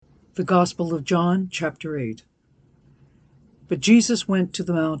The Gospel of John, chapter 8. But Jesus went to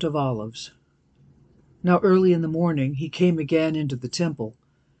the Mount of Olives. Now early in the morning he came again into the temple,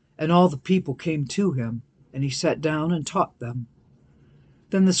 and all the people came to him, and he sat down and taught them.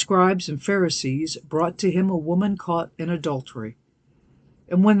 Then the scribes and Pharisees brought to him a woman caught in adultery.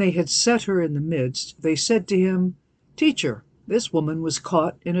 And when they had set her in the midst, they said to him, "Teacher, this woman was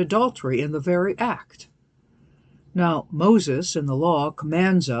caught in adultery in the very act. Now Moses in the law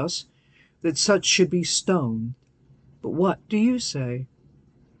commands us that such should be stoned. But what do you say?"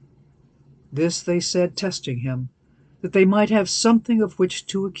 This they said, testing him, that they might have something of which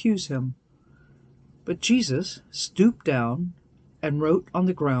to accuse him. But Jesus stooped down and wrote on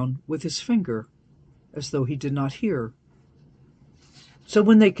the ground with his finger, as though he did not hear. So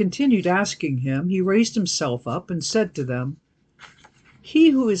when they continued asking him, he raised himself up and said to them,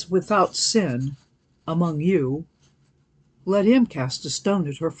 "He who is without sin among you, let him cast a stone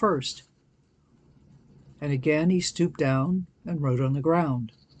at her first." And again he stooped down and wrote on the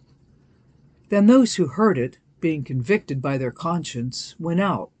ground. Then those who heard it, being convicted by their conscience, went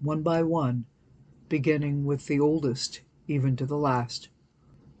out one by one, beginning with the oldest even to the last.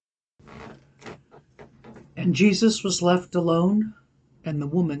 And Jesus was left alone, and the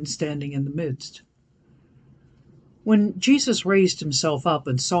woman standing in the midst. When Jesus raised himself up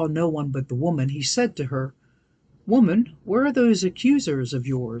and saw no one but the woman, he said to her, "Woman, where are those accusers of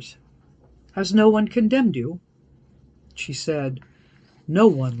yours? Has no one condemned you?" She said, "No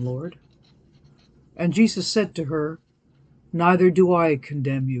one, Lord." And Jesus said to her, "Neither do I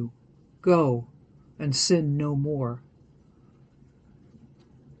condemn you. Go, and sin no more."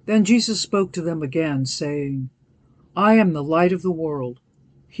 Then Jesus spoke to them again, saying, "I am the light of the world.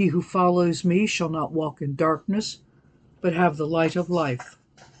 He who follows me shall not walk in darkness, but have the light of life."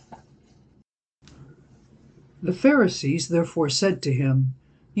 The Pharisees therefore said to him,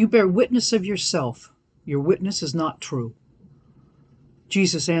 "You bear witness of yourself. Your witness is not true."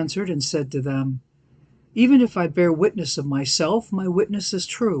 Jesus answered and said to them, "Even if I bear witness of myself, my witness is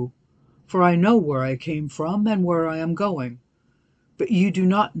true, for I know where I came from and where I am going. But you do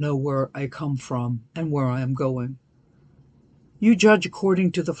not know where I come from and where I am going. You judge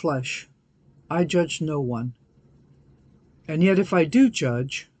according to the flesh. I judge no one. And yet if I do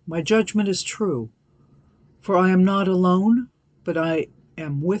judge, my judgment is true, for I am not alone, but I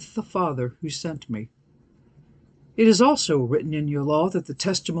am with the Father who sent me. It is also written in your law that the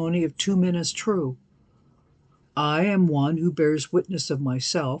testimony of two men is true. I am one who bears witness of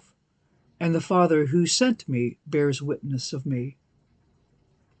myself, and the Father who sent me bears witness of me."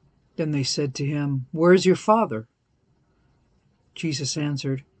 Then they said to him, "Where is your Father?" Jesus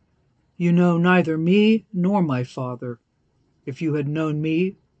answered, "You know neither me nor my Father. If you had known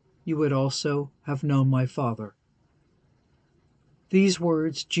me, you would also have known my Father." These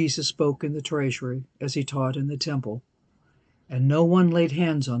words Jesus spoke in the treasury as he taught in the temple, and no one laid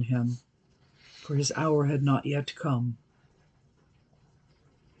hands on him, for his hour had not yet come.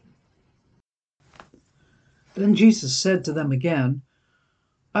 Then Jesus said to them again,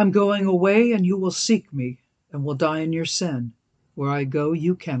 "I'm going away, and you will seek me, and will die in your sin. Where I go,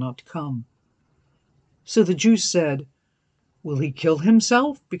 you cannot come." So the Jews said, "Will he kill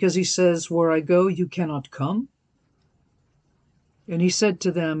himself, because he says, 'Where I go, you cannot come'?" And he said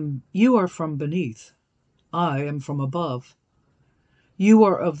to them, "You are from beneath. I am from above. You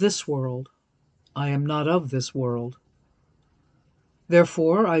are of this world. I am not of this world.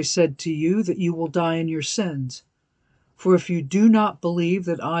 Therefore I said to you that you will die in your sins. For if you do not believe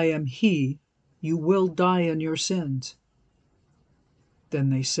that I am he, you will die in your sins."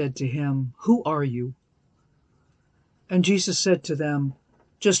 Then they said to him, "Who are you?" And Jesus said to them,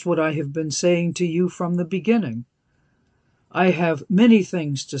 "Just what I have been saying to you from the beginning. I have many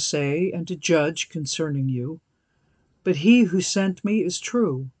things to say and to judge concerning you, but he who sent me is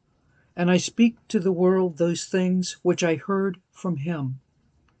true, and I speak to the world those things which I heard from him."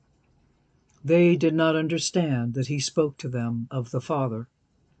 They did not understand that he spoke to them of the Father.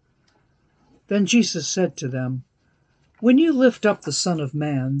 Then Jesus said to them, "When you lift up the Son of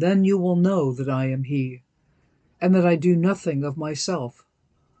Man, then you will know that I am he, and that I do nothing of myself.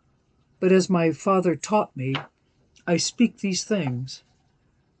 But as my Father taught me, I speak these things,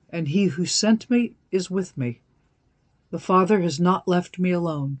 and he who sent me is with me. The Father has not left me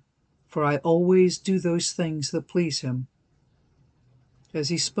alone, for I always do those things that please him." As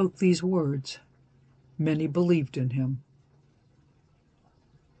he spoke these words, many believed in him.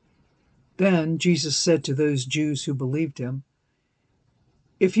 Then Jesus said to those Jews who believed him,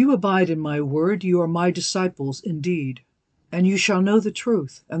 "If you abide in my word, you are my disciples indeed, and you shall know the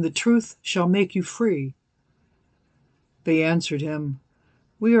truth, and the truth shall make you free." They answered him,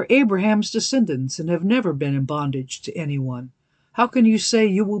 We are Abraham's descendants and have never been in bondage to anyone. How can you say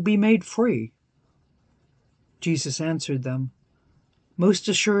you will be made free?" Jesus answered them, "Most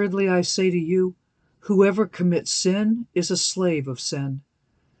assuredly I say to you, whoever commits sin is a slave of sin.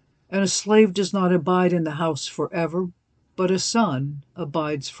 And a slave does not abide in the house forever, but a son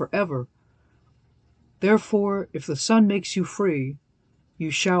abides forever. Therefore, if the Son makes you free, you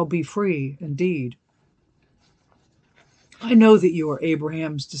shall be free indeed. I know that you are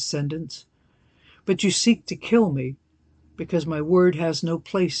Abraham's descendants, but you seek to kill me, because my word has no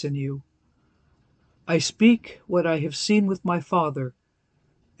place in you. I speak what I have seen with my father,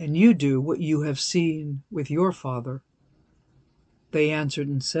 and you do what you have seen with your father." They answered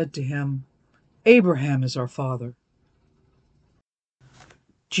and said to him, "Abraham is our father."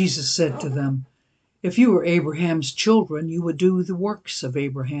 Jesus said to them, "If you were Abraham's children, you would do the works of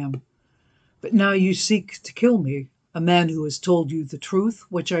Abraham. But now you seek to kill me, a man who has told you the truth,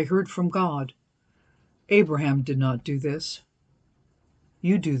 which I heard from God. Abraham did not do this.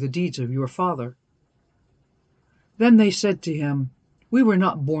 You do the deeds of your father." Then they said to him, "We were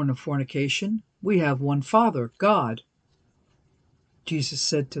not born of fornication. We have one Father, God." Jesus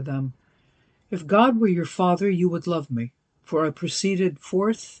said to them, "If God were your Father, you would love me, for I proceeded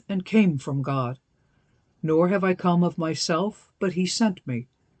forth and came from God. Nor have I come of myself, but he sent me.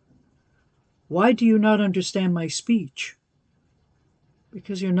 Why do you not understand my speech?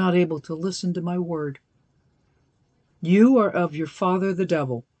 Because you're not able to listen to my word. You are of your father the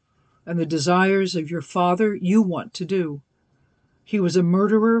devil, and the desires of your father you want to do. He was a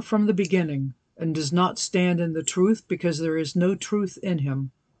murderer from the beginning, and does not stand in the truth, because there is no truth in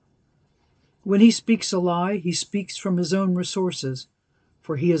him. When he speaks a lie, he speaks from his own resources,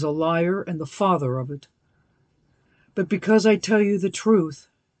 for he is a liar and the father of it. But because I tell you the truth,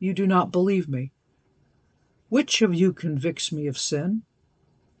 you do not believe me. Which of you convicts me of sin?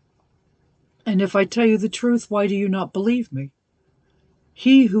 And if I tell you the truth, why do you not believe me?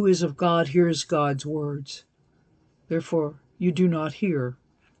 He who is of God hears God's words. Therefore you do not hear,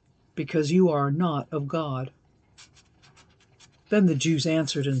 because you are not of God." Then the Jews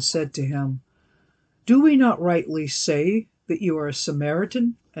answered and said to him, "Do we not rightly say that you are a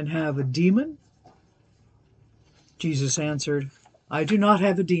Samaritan and have a demon?" Jesus answered, "I do not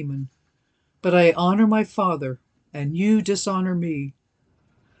have a demon, but I honor my Father, and you dishonor me.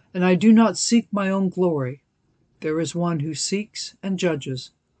 And I do not seek my own glory. There is one who seeks and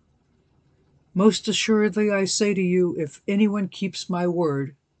judges. Most assuredly I say to you, if anyone keeps my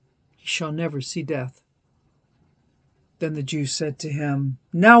word, he shall never see death." Then the Jews said to him,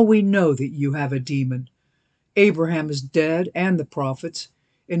 "Now we know that you have a demon. Abraham is dead, and the prophets,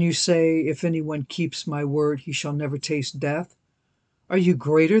 and you say, if anyone keeps my word, he shall never taste death. Are you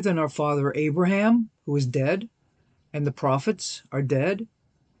greater than our father Abraham, who is dead, and the prophets are dead?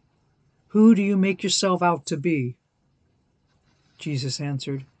 Who do you make yourself out to be?" Jesus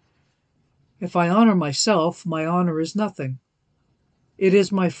answered, "If I honor myself, my honor is nothing. It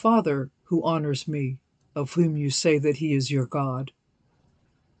is my Father who honors me, of whom you say that he is your God.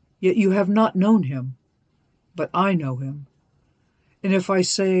 Yet you have not known him, but I know him. And if I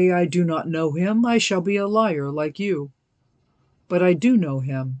say I do not know him, I shall be a liar like you. But I do know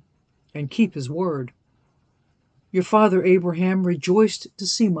him, and keep his word. Your father Abraham rejoiced to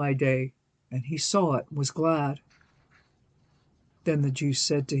see my day, and he saw it and was glad." Then the Jews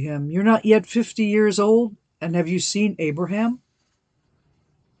said to him, "You're not yet 50 years old, and have you seen Abraham?"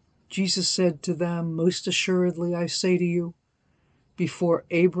 Jesus said to them, "Most assuredly I say to you, before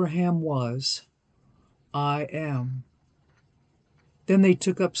Abraham was, I am." Then they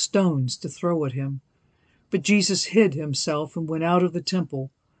took up stones to throw at him. But Jesus hid himself and went out of the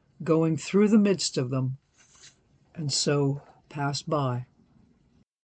temple, going through the midst of them, and so passed by.